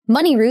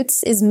Money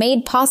Roots is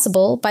made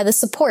possible by the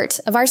support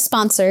of our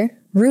sponsor,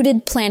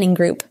 Rooted Planning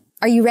Group.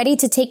 Are you ready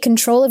to take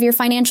control of your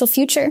financial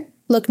future?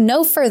 Look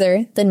no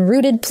further than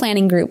Rooted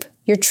Planning Group,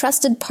 your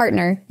trusted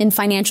partner in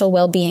financial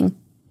well-being.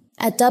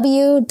 At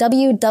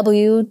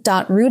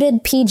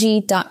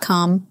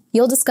www.rootedpg.com,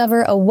 you'll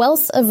discover a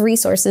wealth of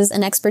resources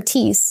and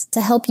expertise to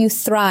help you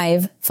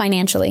thrive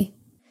financially.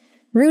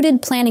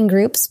 Rooted Planning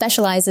Group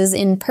specializes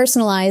in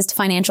personalized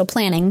financial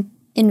planning,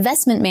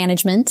 investment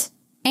management,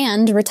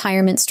 and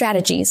retirement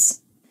strategies.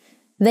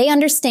 They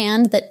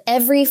understand that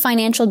every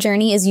financial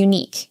journey is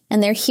unique,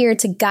 and they're here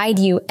to guide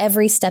you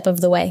every step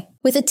of the way.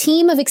 With a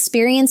team of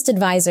experienced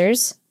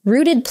advisors,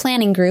 Rooted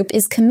Planning Group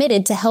is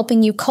committed to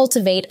helping you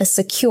cultivate a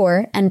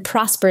secure and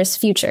prosperous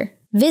future.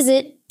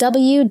 Visit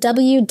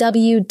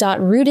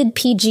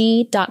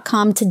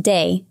www.rootedpg.com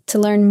today to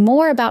learn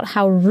more about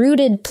how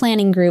Rooted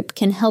Planning Group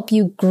can help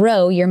you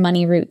grow your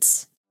money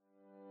roots.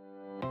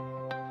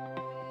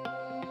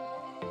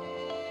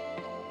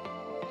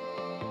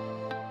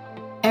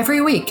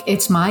 Every week,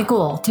 it's my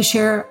goal to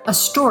share a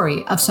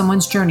story of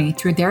someone's journey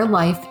through their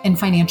life in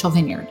Financial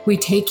Vineyard. We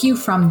take you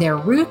from their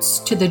roots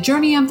to the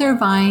journey of their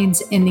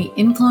vines and the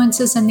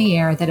influences in the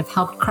air that have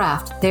helped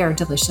craft their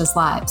delicious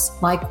lives.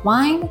 Like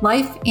wine,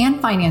 life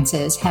and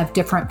finances have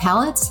different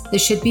palates that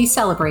should be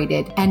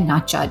celebrated and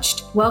not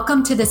judged.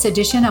 Welcome to this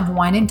edition of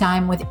Wine and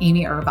Dime with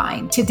Amy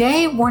Irvine.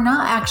 Today, we're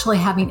not actually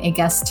having a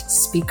guest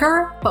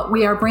speaker, but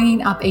we are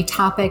bringing up a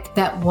topic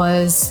that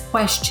was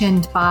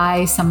questioned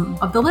by some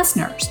of the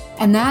listeners.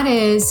 And that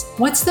is,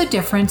 what's the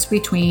difference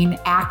between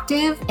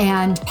active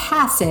and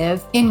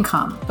passive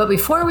income? But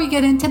before we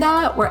get into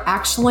that, we're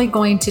actually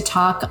going to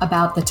talk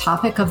about the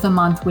topic of the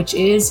month, which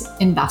is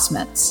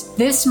investments.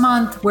 This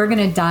month, we're going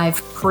to dive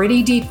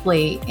pretty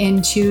deeply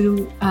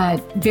into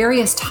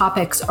various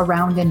topics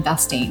around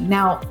investing.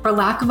 Now, for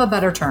lack of a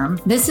better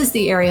term, this is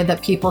the area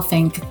that people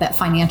think that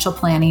financial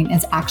planning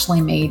is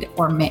actually made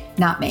or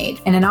not made.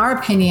 And in our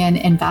opinion,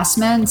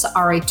 investments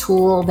are a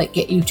tool that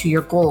get you to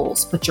your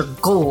goals, but your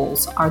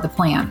goals are the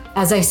plan.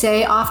 As I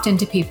say often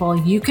to people,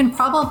 you can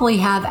probably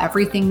have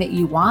everything that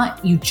you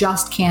want, you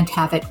just can't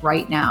have it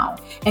right now.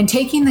 And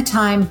taking the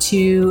time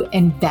to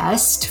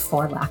invest,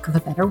 for lack of a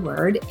better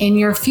word, in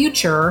your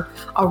future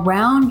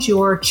around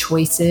your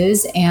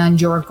choices and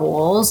your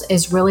goals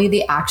is really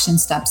the action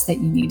steps that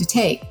you need to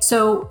take.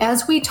 So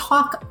as we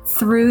talk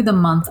through the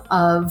month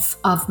of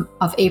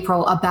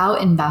April about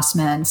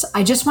investments,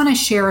 I just want to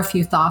share a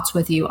few thoughts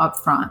with you up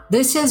front.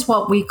 This is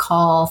what we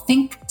call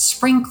think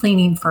spring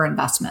cleaning for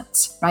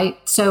investments, right?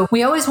 So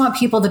we always want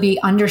people to be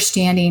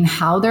understanding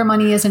how their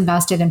money is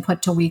invested and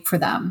put to work for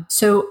them.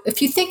 So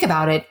if you think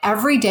about it,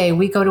 every day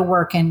we go to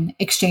work and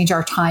exchange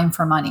our time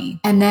for money.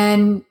 And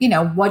then,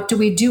 what do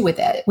we do with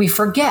it? We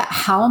forget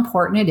how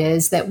important it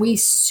is that we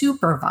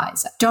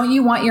supervise it. Don't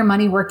you want your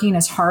money working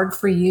as hard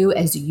for you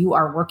as you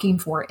are working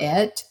for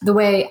it? The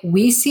way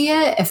we see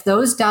it, if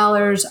those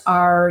dollars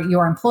are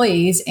your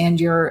employees and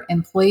your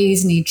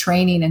employees need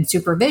training and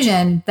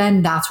supervision,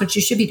 then that's what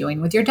you should be doing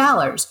with your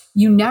dollars.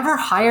 You never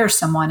hire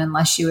someone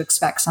unless you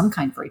expect some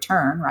kind of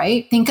return,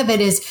 right? Think of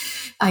it as,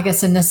 I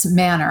guess, in this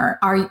manner.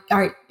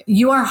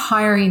 You are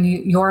hiring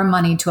your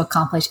money to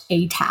accomplish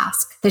a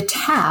task. The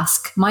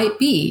task might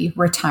be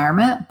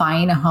retirement,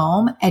 buying a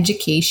home,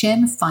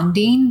 education,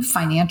 funding,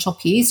 financial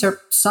peace, or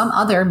some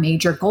other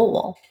major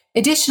goal.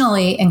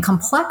 Additionally, in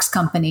complex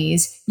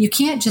companies, you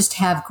can't just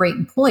have great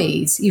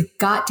employees. You've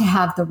got to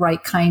have the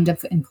right kind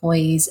of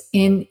employees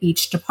in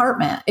each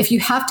department. If you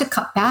have to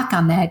cut back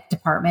on that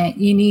department,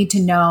 you need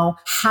to know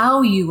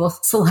how you will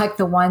select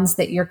the ones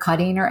that you're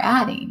cutting or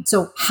adding.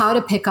 So how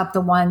to pick up the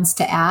ones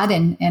to add,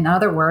 and in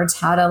other words,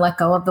 how to let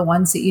go of the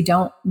ones that you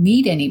don't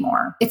need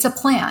anymore. It's a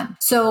plan.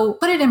 So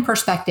put it in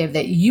perspective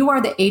that you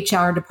are the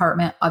HR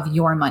department of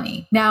your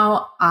money.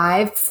 Now,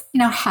 I've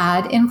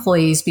had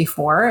employees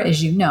before,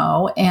 as you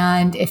know,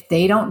 and if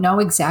they don't know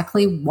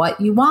exactly what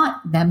you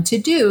want them to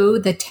do,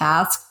 the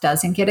task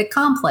doesn't get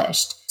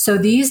accomplished. So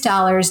these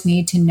dollars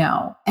need to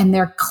know, and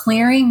they're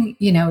clearing,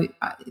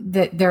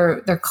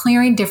 they're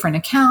clearing different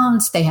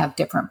accounts. They have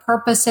different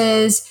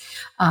purposes.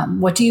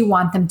 What do you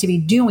want them to be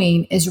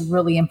doing is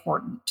really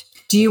important.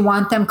 Do you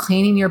want them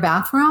cleaning your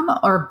bathroom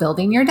or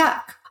building your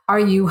deck? Are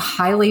you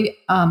highly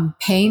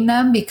paying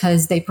them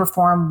because they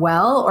perform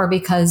well or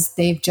because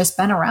they've just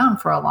been around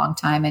for a long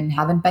time and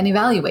haven't been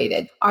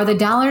evaluated? Are the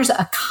dollars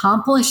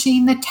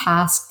accomplishing the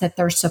task that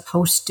they're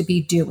supposed to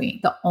be doing?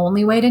 The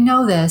only way to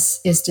know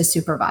this is to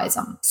supervise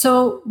them.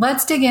 So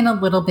let's dig in a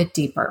little bit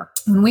deeper.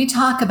 When we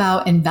talk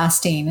about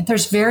investing,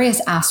 there's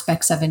various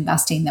aspects of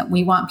investing that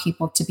we want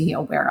people to be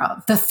aware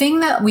of. The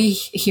thing that we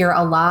hear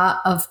a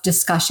lot of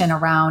discussion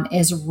around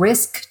is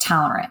risk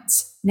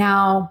tolerance.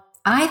 Now,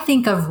 I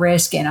think of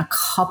risk in a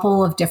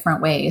couple of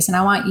different ways, and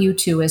I want you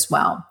to as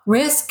well.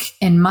 Risk,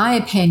 in my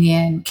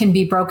opinion, can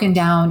be broken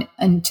down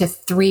into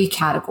three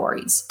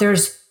categories.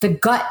 There's the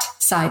gut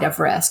side of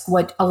risk,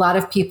 what a lot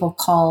of people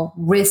call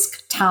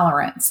risk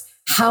tolerance.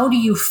 how do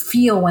you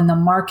feel when the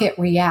market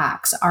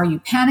reacts? Are you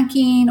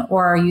panicking,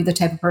 or are you the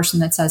type of person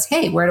that says,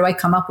 hey, where do I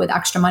come up with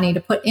extra money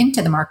to put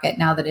into the market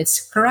now that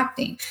it's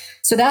correcting?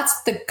 So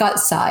that's the gut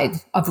side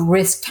of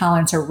risk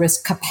tolerance or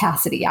risk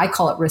capacity. I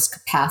call it risk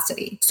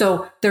capacity.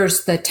 So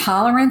there's the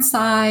tolerance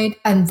side,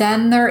 and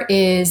then there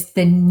is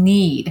the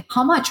need.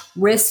 How much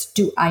risk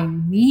do I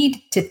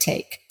need to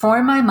take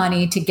for my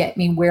money to get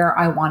me where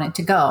I want it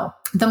to go?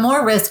 The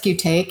more risk you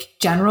take,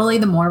 generally,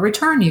 the more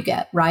return you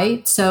get,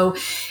 right? So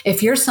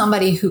if you're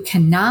somebody who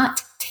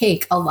cannot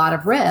take a lot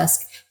of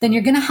risk, then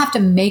you're going to have to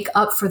make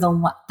up for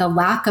the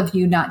lack of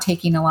you not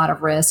taking a lot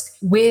of risk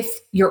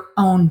with your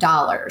own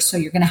dollars. So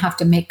you're going to have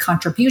to make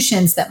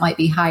contributions that might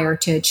be higher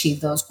to achieve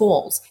those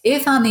goals.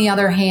 If, on the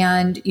other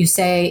hand, you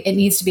say it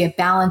needs to be a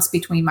balance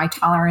between my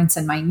tolerance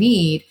and my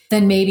need,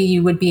 then maybe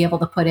you would be able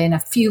to put in a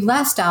few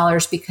less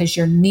dollars because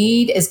your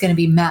need is going to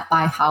be met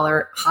by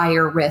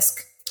higher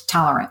risk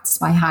tolerance,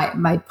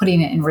 by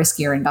putting it in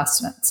riskier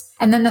investments.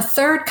 And then the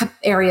third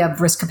area of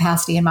risk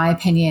capacity, in my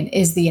opinion,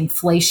 is the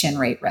inflation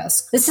rate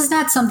risk. This is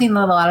not something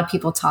that a lot of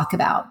people talk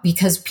about,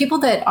 because people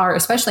that are,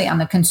 especially on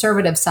the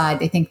conservative side,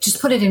 they think,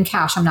 just put it in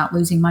cash, I'm not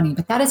losing money.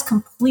 But that is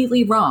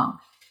completely wrong.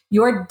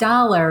 Your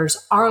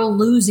dollars are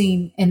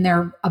losing in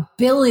their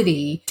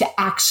ability to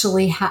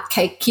actually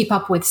keep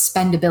up with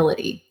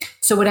spendability.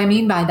 So what I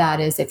mean by that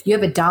is, if you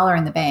have $1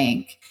 in the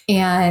bank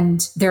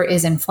and there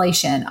is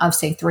inflation of,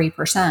 say,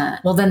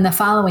 3%, well, then the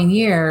following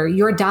year,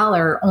 your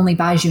dollar only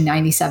buys you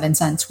 97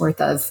 cents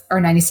worth of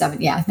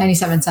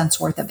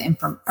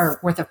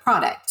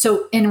product.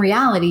 So in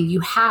reality, you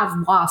have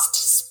lost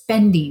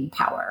spending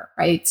power,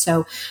 right?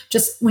 So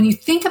just when you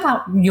think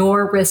about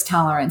your risk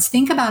tolerance,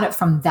 think about it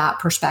from that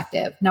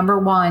perspective. Number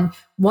one,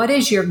 what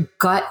is your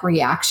gut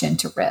reaction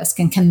to risk?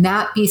 And can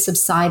that be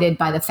subsided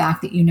by the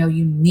fact that you know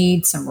you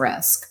need some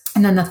risk?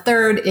 And then the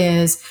third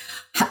is,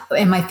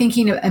 am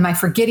I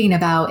forgetting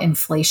about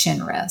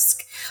inflation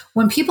risk?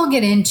 When people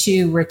get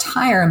into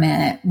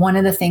retirement, one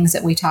of the things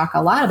that we talk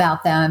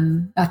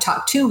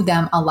to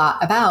them a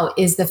lot about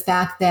is the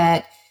fact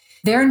that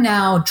they're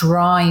now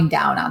drawing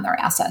down on their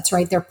assets,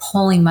 right? They're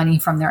pulling money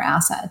from their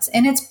assets.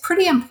 And it's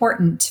pretty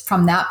important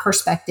from that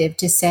perspective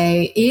to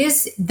say,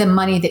 is the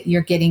money that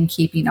you're getting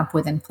keeping up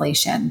with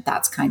inflation?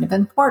 That's kind of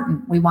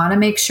important. We want to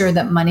make sure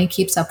that money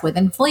keeps up with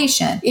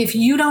inflation. If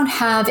you don't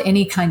have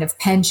any kind of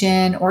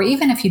pension, or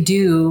even if you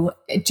do,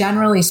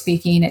 generally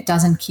speaking, it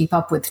doesn't keep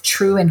up with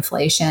true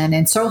inflation.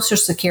 And Social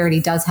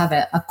Security does have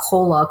a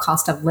COLA,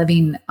 cost of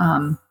living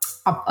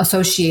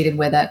associated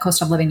with it,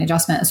 cost of living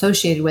adjustment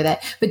associated with it.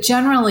 But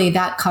generally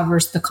that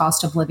covers the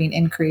cost of living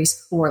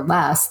increase or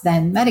less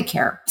than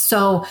Medicare.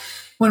 So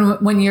when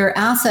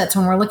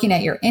we're looking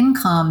at your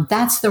income,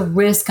 that's the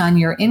risk on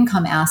your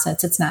income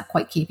assets. It's not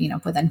quite keeping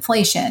up with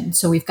inflation.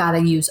 So we've got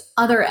to use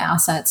other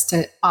assets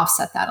to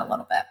offset that a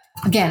little bit.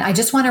 Again, I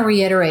just want to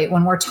reiterate,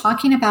 when we're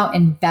talking about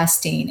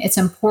investing, it's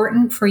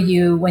important for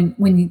you,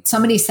 when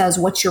somebody says,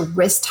 what's your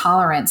risk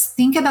tolerance?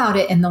 Think about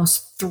it in those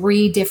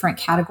 3 different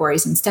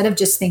categories, instead of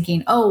just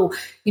thinking,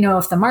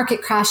 if the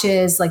market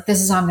crashes, like,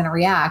 this is how I'm going to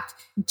react.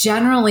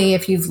 Generally,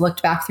 if you've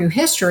looked back through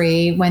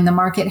history, when the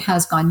market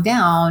has gone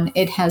down,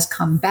 it has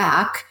come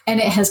back, and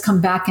it has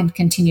come back and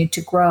continued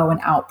to grow and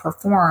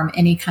outperform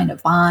any kind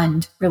of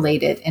bond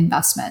related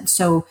investment.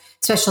 So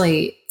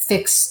especially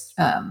fixed,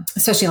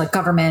 especially like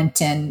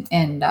government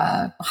and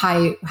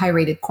high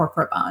rated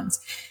corporate bonds.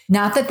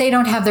 Not that they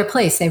don't have their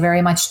place, they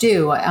very much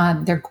do.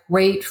 They're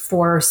great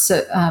for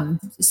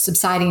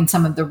subsiding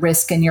some of the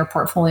risk in your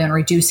portfolio and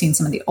reducing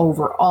some of the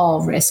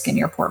overall risk in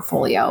your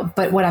portfolio.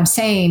 But what I'm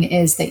saying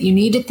is that you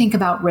need to think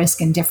about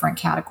risk in different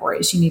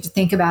categories. You need to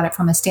think about it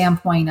from a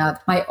standpoint of,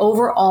 my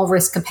overall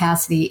risk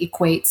capacity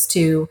equates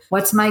to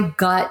what's my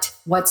gut,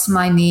 what's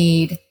my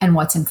need, and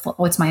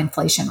what's my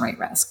inflation rate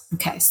risk.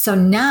 Okay, so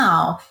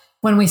now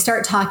when we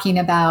start talking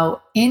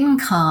about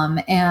income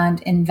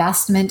and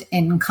investment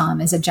income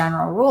as a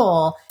general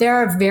rule, there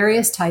are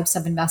various types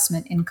of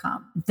investment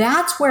income.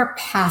 That's where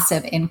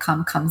passive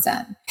income comes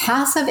in.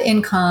 Passive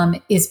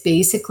income is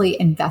basically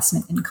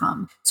investment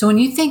income. So when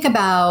you think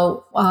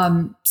about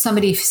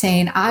somebody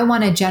saying, I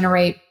want to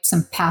generate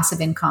some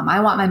passive income,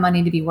 I want my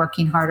money to be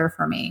working harder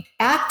for me.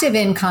 Active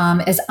income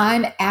is,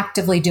 I'm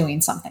actively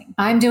doing something.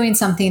 I'm doing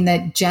something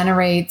that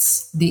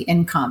generates the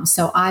income.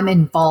 So I'm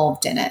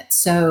involved in it.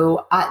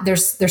 So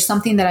there's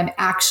something that I'm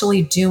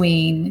actually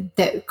doing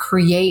that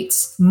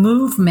creates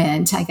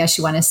movement, I guess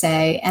you want to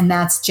say, and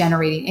that's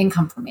generating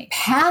income for me.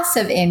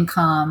 Passive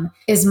income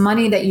is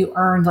money that you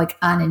earned like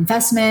on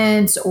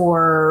investments,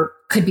 or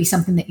could be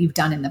something that you've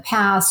done in the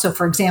past. So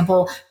for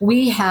example,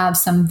 we have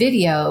some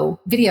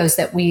videos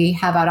that we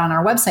have out on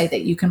our website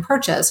that you can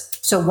purchase.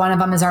 So one of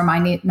them is our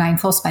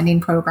Mindful Spending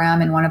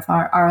program, and one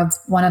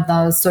of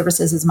those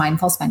services is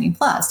Mindful Spending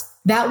Plus.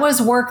 That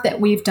was work that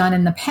we've done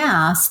in the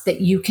past that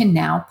you can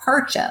now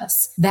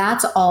purchase.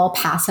 That's all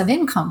passive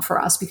income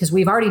for us because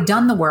we've already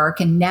done the work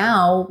and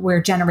now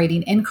we're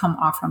generating income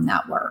off from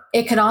that work.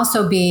 It could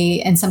also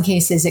be, in some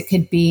cases, it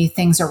could be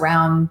things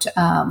around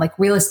like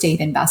real estate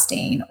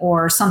investing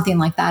or something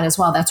like that as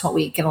well. That's what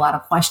we get a lot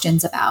of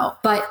questions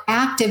about. But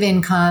active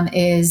income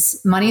is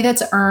money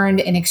that's earned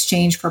in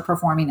exchange for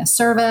performing a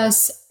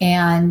service.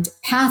 And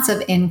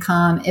passive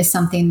income is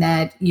something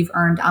that you've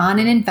earned on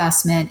an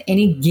investment,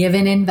 any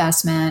given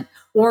investment,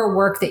 or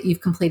work that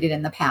you've completed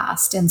in the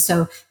past. And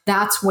so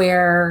that's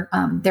where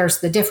there's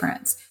the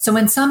difference. So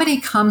when somebody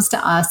comes to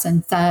us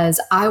and says,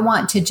 I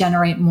want to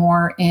generate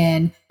more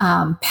in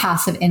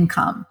passive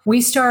income, we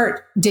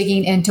start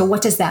digging into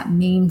what does that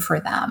mean for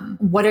them?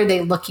 What are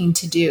they looking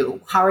to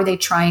do? How are they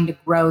trying to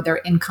grow their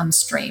income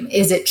stream?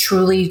 Is it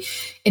truly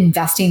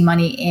investing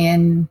money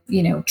in,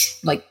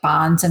 like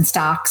bonds and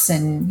stocks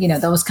and,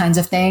 those kinds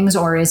of things?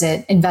 Or is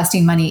it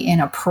investing money in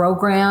a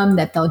program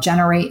that they'll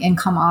generate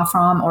income off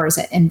from? Or is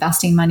it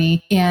investing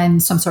money in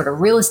some sort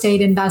of real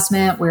estate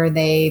investment where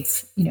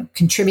they've,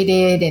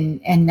 contributed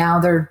and now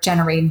they're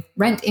generating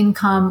rent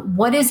income?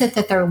 What is it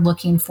that they're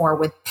looking for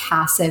with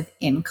passive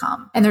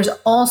income? And there's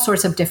all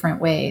sorts of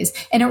different ways.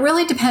 And it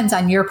really depends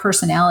on your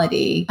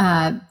personality,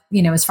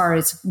 as far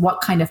as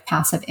what kind of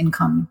passive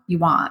income you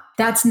want.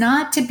 That's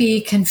not to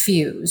be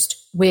confused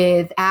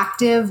with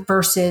active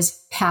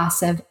versus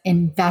passive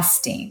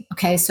investing.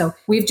 Okay. So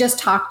we've just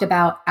talked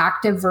about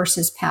active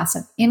versus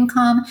passive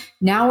income.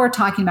 Now we're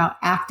talking about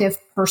active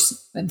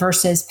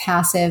versus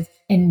passive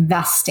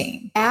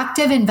investing.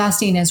 Active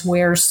investing is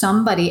where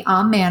somebody,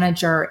 a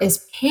manager,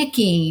 is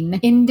picking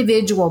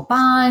individual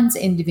bonds,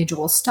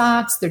 individual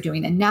stocks. They're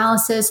doing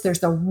analysis.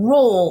 There's the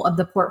role of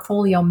the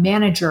portfolio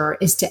manager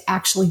is to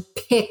actually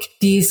pick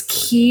these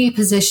key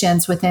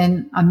positions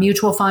within a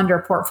mutual fund or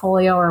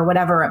portfolio or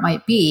whatever it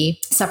might be,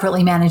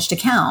 separately managed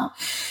account.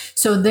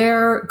 So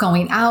they're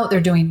going out,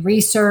 they're doing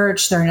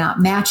research, they're not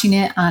matching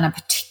it on a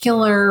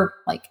particular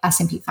like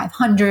S&P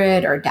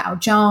 500 or Dow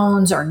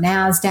Jones or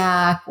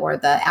NASDAQ or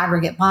the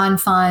aggregate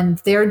bond fund.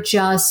 They're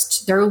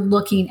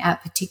looking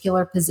at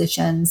particular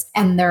positions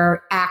and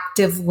they're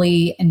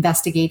actively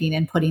investigating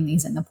and putting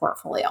these in the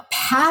portfolio.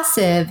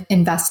 Passive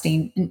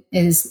investing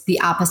is the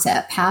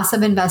opposite.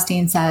 Passive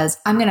investing says,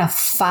 I'm going to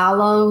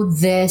follow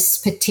this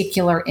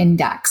particular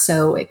index.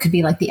 So it could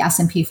be like the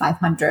S&P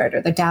 500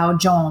 or the Dow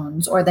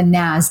Jones or the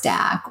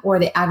NASDAQ or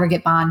the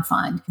aggregate bond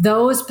fund.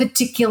 Those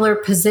particular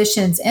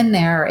positions in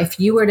there, if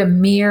you were to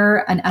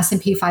mirror an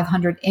S&P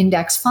 500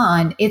 index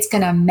fund, it's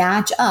going to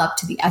match up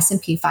to the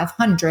S&P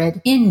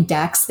 500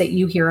 index that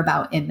you hear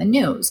about in the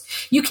news.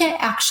 You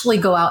can't actually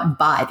go out and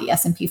buy the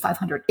S&P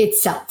 500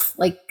 itself.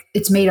 Like,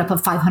 it's made up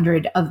of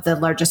 500 of the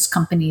largest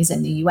companies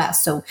in the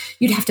US. So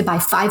you'd have to buy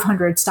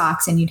 500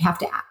 stocks and you'd have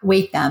to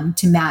weight them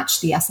to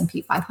match the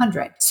S&P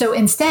 500. So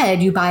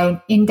instead, you buy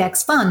an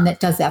index fund that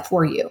does that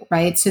for you,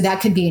 right? So that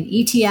could be an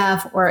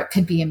ETF or it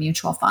could be a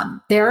mutual fund.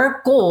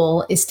 Their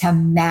goal is to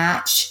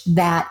match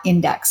that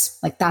index.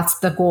 Like, that's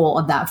the goal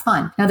of that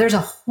fund. Now, there's a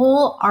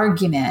whole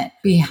argument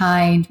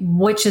behind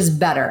which is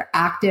better,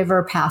 active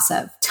or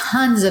passive.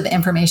 Tons of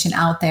information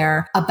out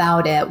there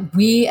about it.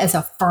 We as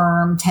a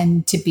firm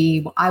tend to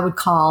be, I would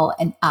call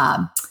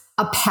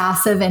a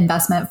passive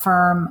investment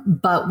firm,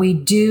 but we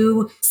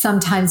do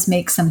sometimes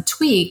make some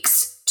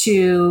tweaks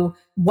to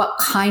what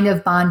kind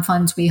of bond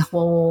funds we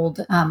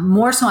hold,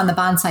 more so on the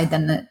bond side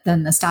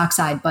than the stock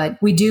side.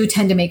 But we do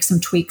tend to make some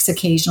tweaks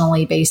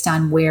occasionally based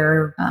on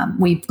where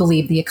we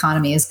believe the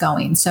economy is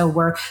going. So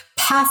we're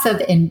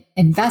passive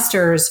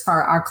investors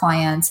for our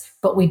clients,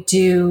 but we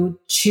do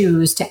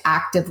choose to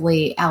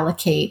actively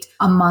allocate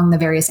among the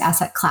various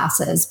asset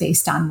classes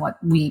based on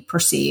what we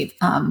perceive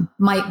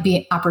might be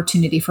an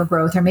opportunity for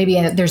growth, or maybe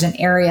there's an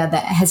area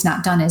that has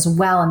not done as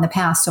well in the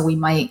past. So we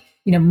might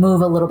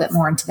move a little bit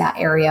more into that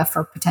area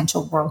for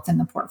potential growth in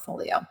the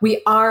portfolio.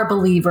 We are a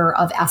believer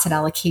of asset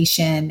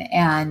allocation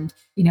and,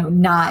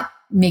 not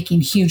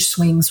making huge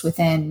swings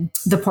within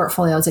the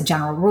portfolio as a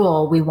general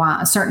rule. We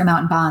want a certain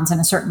amount in bonds and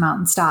a certain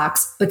amount in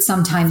stocks, but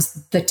sometimes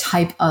the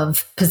type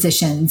of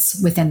positions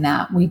within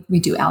that, we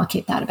do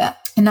allocate that a bit.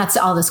 And that's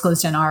all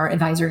disclosed in our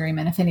advisory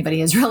agreement if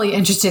anybody is really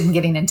interested in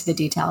getting into the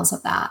details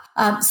of that.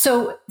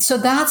 So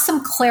that's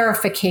some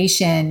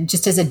clarification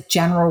just as a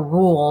general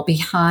rule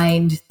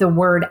behind the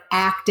word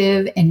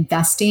active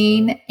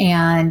investing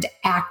and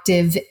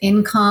active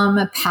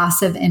income,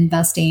 passive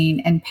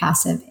investing, and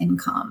passive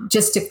income,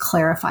 just to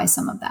clarify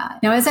some of that.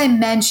 Now, as I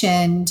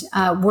mentioned,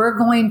 we're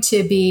going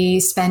to be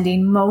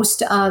spending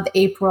most of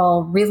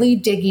April really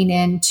digging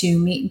into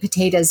meat and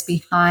potatoes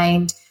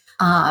behind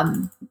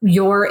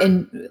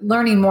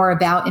learning more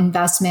about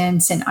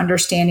investments and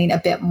understanding a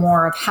bit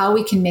more of how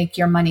we can make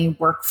your money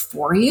work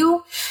for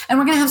you. And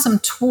we're going to have some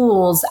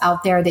tools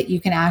out there that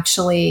you can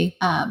actually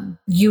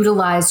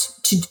utilize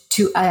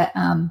to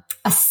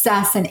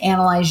assess and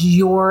analyze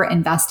your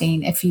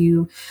investing if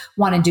you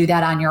want to do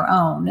that on your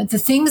own. The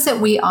things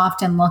that we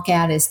often look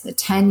at is the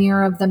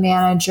tenure of the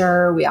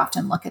manager. We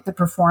often look at the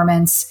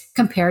performance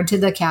compared to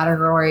the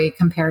category,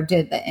 compared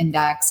to the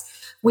index.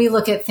 we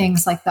look at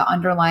things like the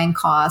underlying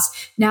cost.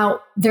 Now,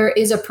 there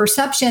is a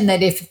perception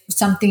that if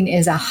something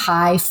is a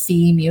high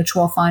fee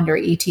mutual fund or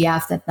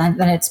ETF,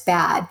 then it's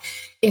bad.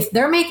 If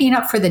they're making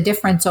up for the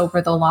difference over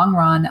the long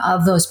run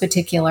of those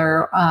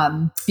particular,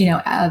 of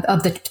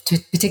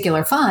the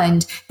particular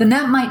fund, then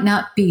that might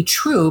not be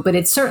true, but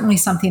it's certainly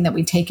something that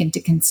we take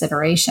into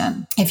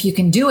consideration. If you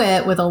can do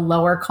it with a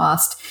lower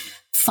cost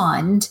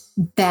fund,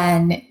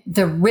 then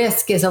the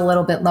risk is a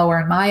little bit lower,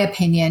 in my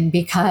opinion,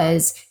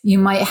 because you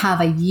might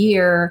have a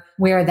year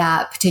where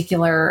that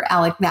particular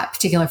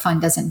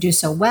fund doesn't do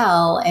so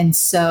well. And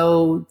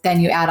so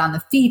then you add on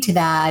the fee to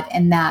that,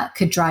 and that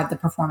could drive the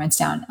performance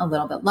down a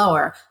little bit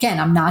lower. Again,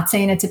 I'm not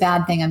saying it's a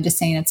bad thing. I'm just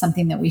saying it's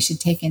something that we should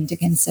take into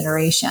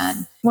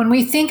consideration. When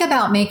we think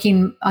about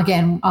making,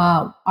 again,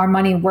 our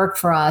money work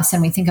for us,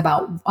 and we think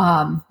about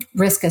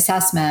risk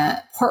assessment,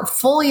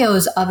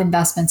 portfolios of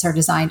investments are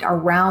designed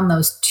around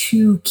those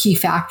two key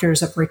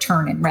factors of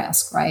return and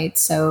risk, right?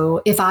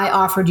 So if I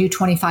offered you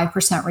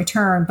 25%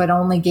 return, but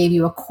only gave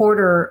you a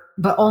quarter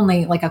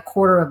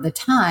of the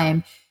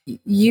time,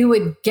 you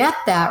would get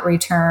that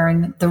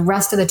return. The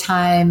rest of the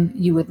time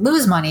you would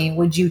lose money.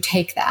 Would you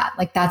take that?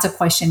 Like, that's a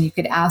question you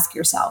could ask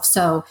yourself.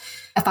 So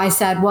if I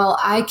said, well,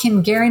 I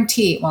can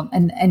guarantee,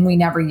 and we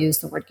never use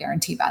the word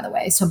guarantee, by the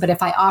way. So, but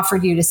if I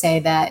offered you to say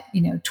that,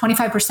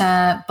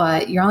 25%,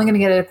 but you're only going to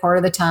get it a quarter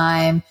of the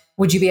time,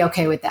 would you be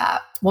okay with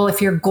that? Well,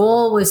 if your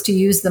goal was to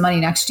use the money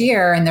next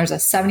year and there's a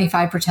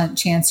 75%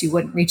 chance you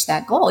wouldn't reach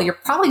that goal, you're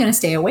probably going to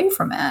stay away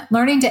from it.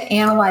 Learning to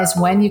analyze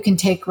when you can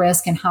take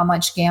risk and how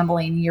much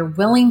gambling you're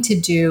willing to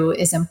do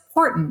is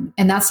important.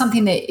 And that's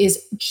something that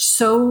is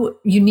so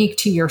unique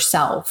to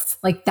yourself.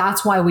 Like,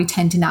 that's why we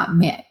tend to not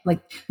admit. Like,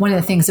 one of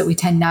the things that we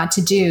tend not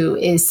to do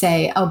is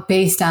say, oh,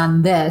 based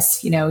on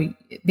this,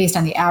 based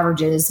on the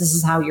averages, this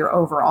is how you're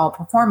overall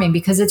performing,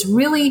 because it's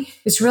really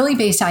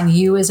based on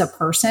you as a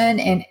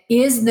person. And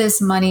is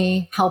this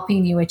money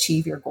helping you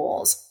achieve your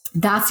goals?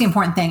 That's the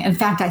important thing. In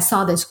fact, I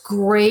saw this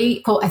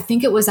great quote. I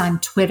think it was on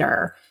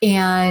Twitter,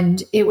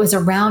 and it was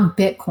around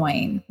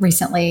Bitcoin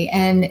recently.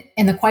 And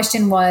the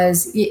question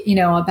was,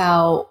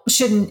 about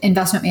shouldn't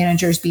investment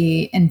managers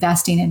be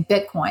investing in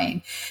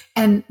Bitcoin?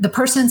 And the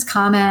person's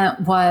comment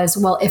was,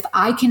 well, if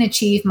I can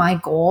achieve my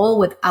goal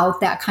without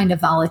that kind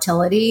of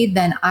volatility,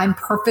 then I'm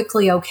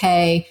perfectly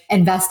okay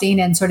investing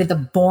in sort of the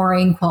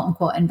boring, quote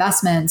unquote,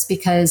 investments,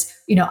 because,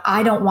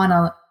 I don't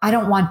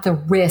want the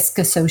risk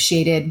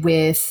associated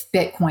with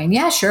Bitcoin.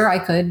 Yeah, sure, I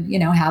could,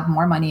 have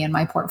more money in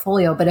my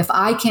portfolio, but if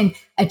I can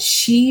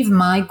achieve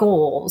my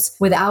goals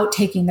without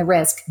taking the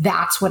risk,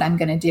 that's what I'm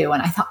going to do.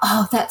 And I thought,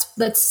 oh,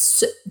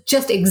 that's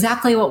just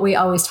exactly what we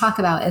always talk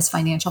about as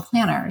financial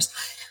planners.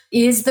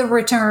 Is the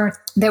return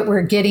that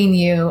we're getting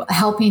you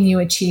helping you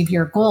achieve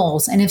your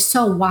goals? And if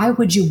so, why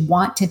would you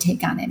want to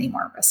take on any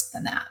more risk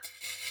than that?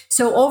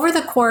 So over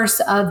the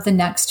course of the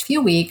next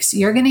few weeks,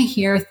 you're going to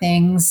hear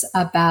things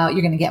about,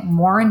 you're going to get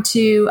more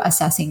into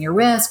assessing your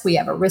risk. We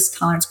have a risk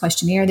tolerance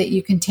questionnaire that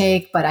you can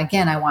take. But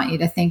again, I want you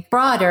to think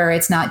broader.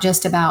 It's not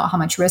just about how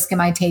much risk am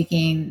I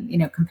taking,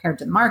 compared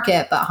to the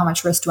market, but how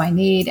much risk do I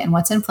need and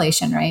what's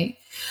inflation, right?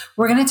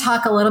 We're going to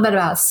talk a little bit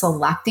about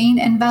selecting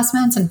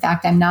investments. In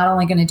fact, I'm not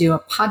only going to do a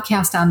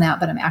podcast on that,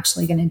 but I'm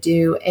actually going to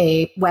do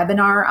a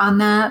webinar on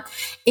that.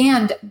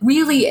 And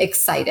really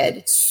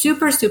excited,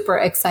 super, super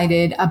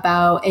excited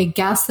about a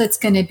guest that's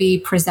going to be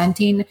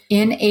presenting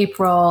in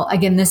April.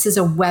 Again, this is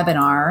a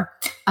webinar.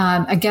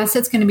 A guest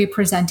that's going to be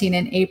presenting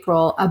in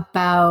April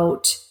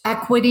about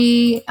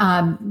equity,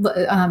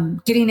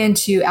 getting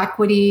into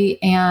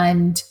equity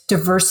and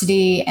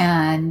diversity,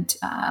 and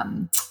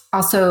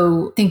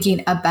also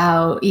thinking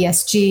about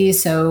ESG,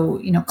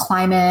 so,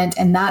 climate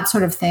and that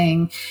sort of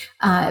thing.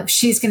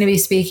 She's going to be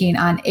speaking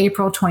on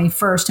April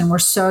 21st, and we're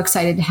so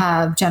excited to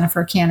have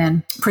Jennifer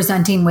Cannon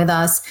presenting with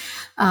us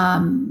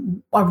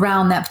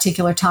around that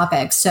particular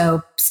topic.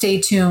 So stay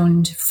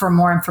tuned for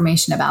more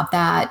information about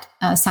that.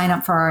 Sign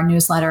up for our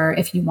newsletter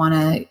if you want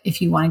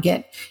to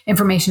get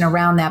information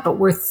around that. But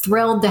we're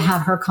thrilled to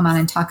have her come on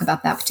and talk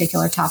about that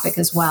particular topic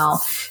as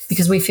well,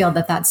 because we feel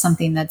that that's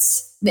something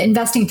that's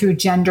investing through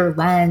gender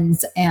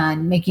lens,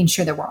 and making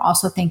sure that we're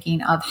also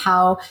thinking of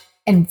how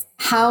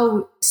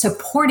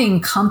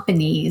supporting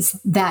companies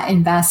that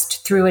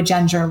invest through a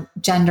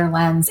gender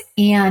lens,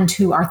 and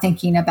who are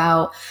thinking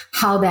about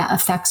how that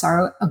affects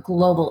our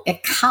global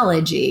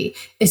ecology,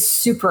 is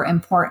super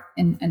important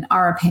in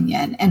our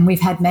opinion. And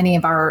we've had many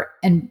of our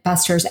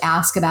investors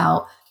ask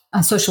about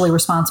socially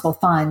responsible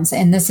funds.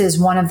 And this is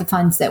one of the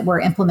funds that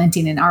we're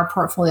implementing in our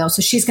portfolio. So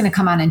she's going to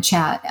come on and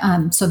chat.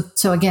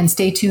 So again,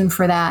 stay tuned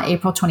for that,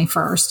 April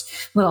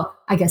 21st. Little,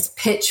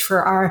 pitch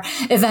for our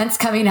events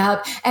coming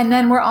up. And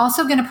then we're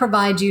also going to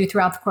provide you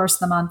throughout the course of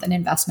the month an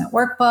investment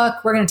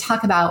workbook. We're going to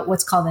talk about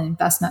what's called an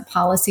investment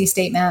policy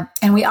statement.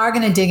 And we are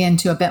going to dig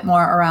into a bit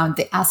more around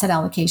the asset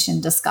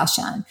allocation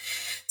discussion.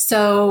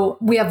 So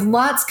we have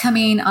lots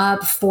coming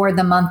up for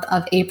the month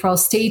of April.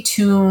 Stay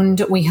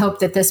tuned. We hope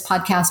that this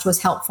podcast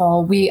was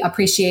helpful. We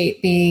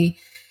appreciate the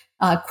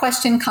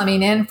question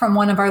coming in from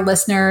one of our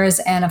listeners.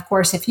 And of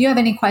course, if you have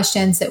any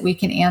questions that we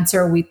can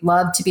answer, we'd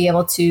love to be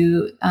able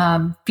to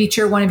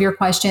feature one of your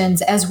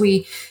questions as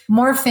we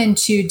morph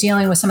into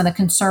dealing with some of the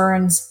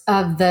concerns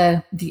of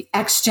the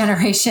X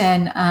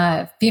generation,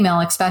 female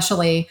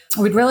especially.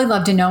 We'd really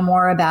love to know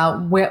more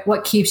about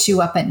what keeps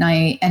you up at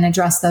night and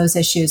address those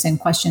issues and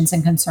questions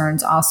and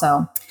concerns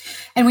also.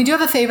 And we do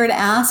have a favor to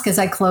ask as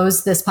I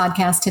close this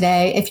podcast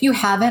today. If you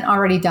haven't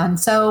already done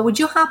so, would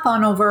you hop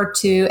on over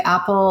to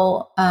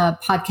Apple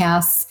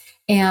Podcasts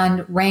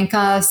and rank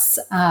us,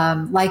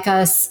 like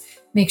us,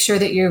 make sure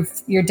that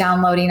you're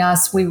downloading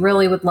us. We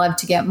really would love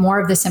to get more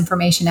of this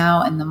information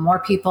out. And the more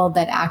people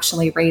that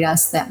actually rate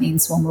us, that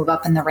means we'll move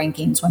up in the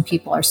rankings when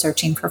people are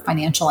searching for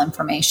financial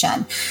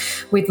information.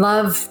 We'd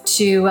love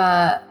to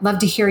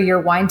hear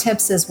your wine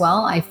tips as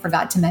well. I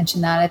forgot to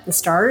mention that at the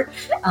start.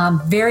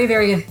 Very,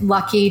 very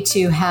lucky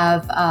to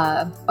have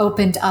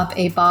opened up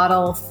a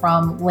bottle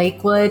from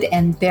Lakewood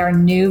and their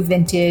new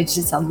vintage.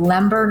 It's a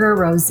Lemberger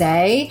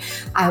Rosé.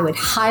 I would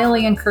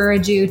highly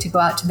encourage you to go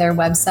out to their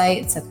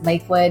website. It's at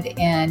Lakewood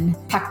in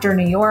Hector,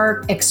 New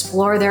York.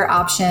 Explore their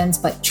options,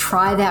 but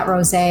try that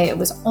rosé. It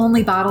was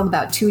only bottled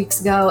about 2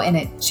 weeks ago and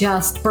it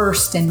just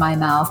burst in my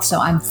mouth. So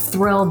I'm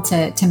thrilled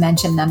to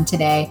mention them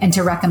today and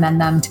to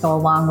recommend them to go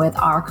along with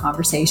our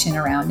conversation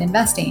around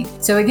investing.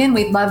 So again,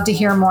 we'd love to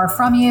hear more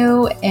from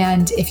you.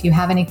 And if you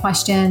have any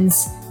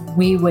questions,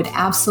 we would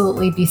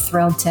absolutely be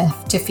thrilled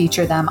to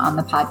feature them on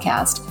the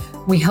podcast.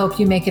 We hope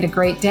you make it a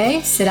great day.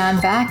 Sit on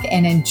back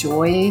and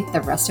enjoy the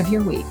rest of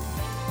your week.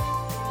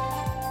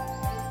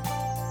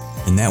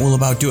 And that will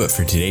about do it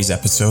for today's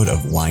episode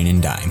of Wine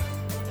and Dime.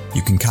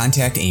 You can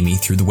contact Amy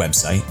through the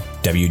website,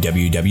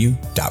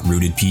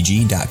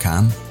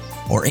 www.rootedpg.com,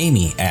 or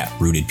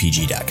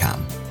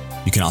amy@rootedpg.com.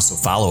 You can also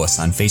follow us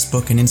on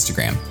Facebook and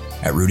Instagram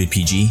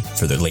 @rootedpg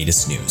for the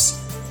latest news.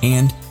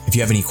 And if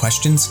you have any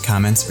questions,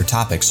 comments, or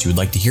topics you would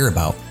like to hear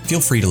about,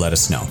 feel free to let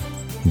us know.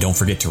 And don't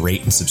forget to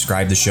rate and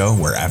subscribe the show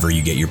wherever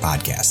you get your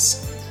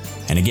podcasts.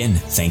 And again,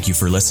 thank you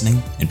for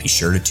listening, and be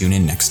sure to tune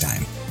in next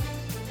time.